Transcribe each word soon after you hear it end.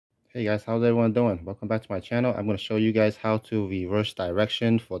Hey guys, how's everyone doing? Welcome back to my channel. I'm going to show you guys how to reverse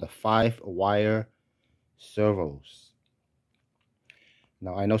direction for the 5-wire servos.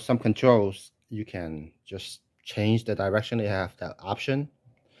 Now I know some controls you can just change the direction. They have that option.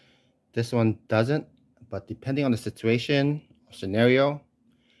 This one doesn't, but depending on the situation or scenario,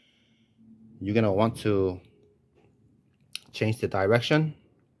 you're going to want to change the direction.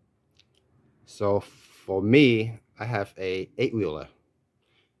 So for me, I have a 8-wheeler.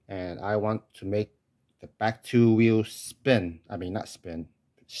 And I want to make the back 2 wheels spin. I mean, not spin,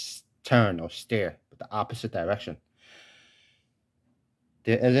 turn or steer, but the opposite direction.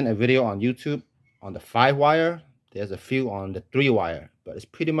 There isn't a video on YouTube on the 5-wire. There's a few on the 3-wire, but it's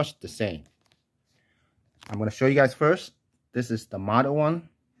pretty much the same. I'm going to show you guys first. This is the model one,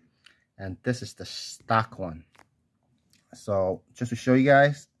 and this is the stock one. So just to show you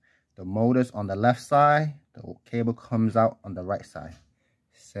guys, the motor's on the left side, the cable comes out on the right side.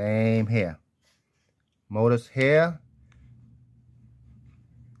 Same here. Motors here.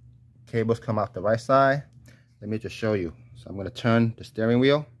 Cables come out the right side. Let me just show you. So I'm going to turn the steering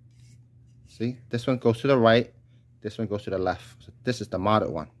wheel. See, this one goes to the right. This one goes to the left. So this is the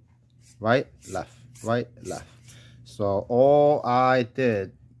model one. Right, left, right, left. So all I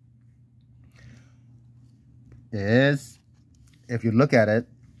did is, if you look at it,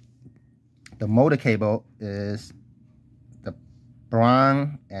 the motor cable is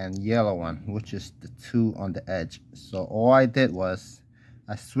brown and yellow one, which is the two on the edge. So all I did was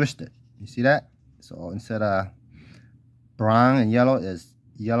I switched it. You see that? So instead of brown and yellow, is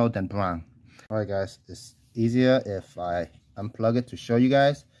yellow then brown. All right guys, it's easier if I unplug it to show you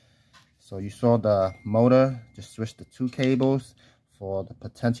guys. So you saw the motor, just switch the 2 cables. For the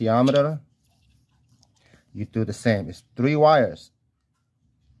potentiometer, you do the same. It's 3 wires.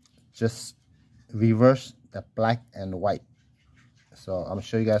 Just reverse the black and white. So I'm gonna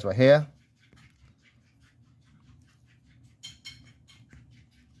show you guys right here.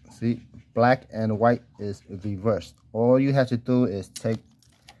 See, black and white is reversed. All you have to do is take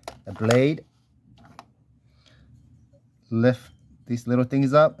a blade, lift these little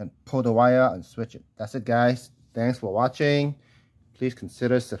things up and pull the wire out and switch it. That's it guys. Thanks for watching. Please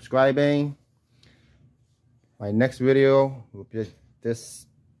consider subscribing. My next video will be this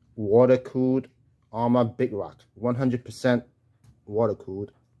water-cooled Armor Big Rock, 100% water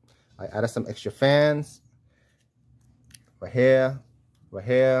cooled. I added some extra fans right here, right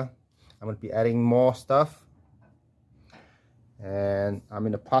here. I'm going to be adding more stuff, and I'm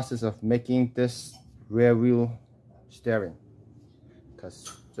in the process of making this rear wheel steering,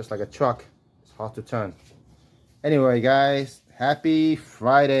 because just like a truck, it's hard to turn. Anyway guys, happy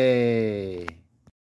Friday.